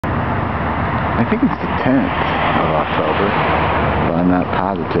I think it's the 10th of October, but I'm not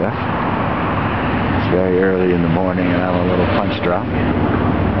positive. It's very early in the morning and I'm a little punch drunk.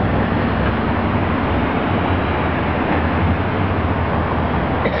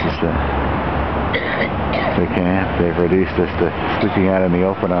 This is the camp. They've reduced us to sleeping out in the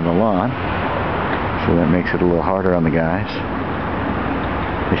open on the lawn, so that makes it a little harder on the guys.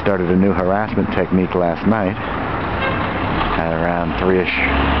 They started a new harassment technique last night. At around 3-ish,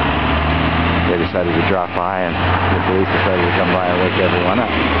 they decided to drop by, and the police decided to come by and wake everyone up.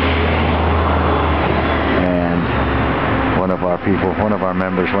 And one of our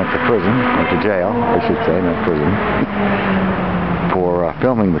members went to prison, went to jail, I should say, not prison, for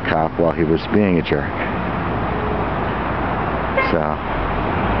filming the cop while he was being a jerk. So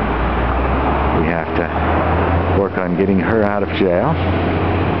we have to work on getting her out of jail.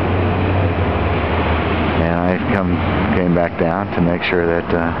 And I came back down to make sure that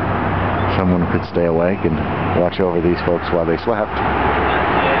someone could stay awake and watch over these folks while they slept, to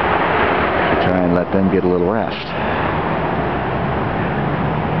try and let them get a little rest.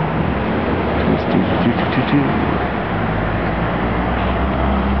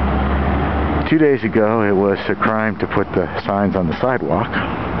 2 days ago, it was a crime to put the signs on the sidewalk.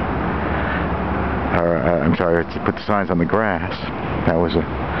 Or, I'm sorry, to put the signs on the grass. That was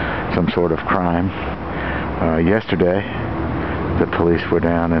some sort of crime. Yesterday, the police were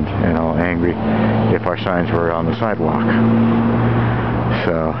down and all angry if our signs were on the sidewalk.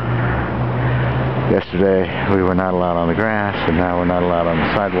 So, yesterday we were not allowed on the grass, and now we're not allowed on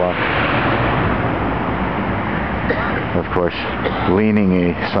the sidewalk. Of course,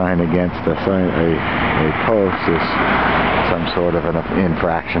 leaning a sign against a post is some sort of an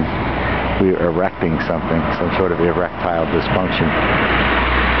infraction. We are erecting something, some sort of erectile dysfunction.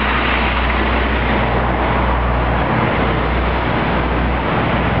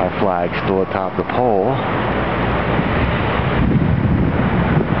 Flag still atop the pole.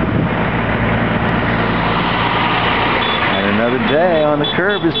 And another day on the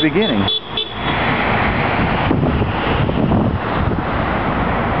curb is beginning.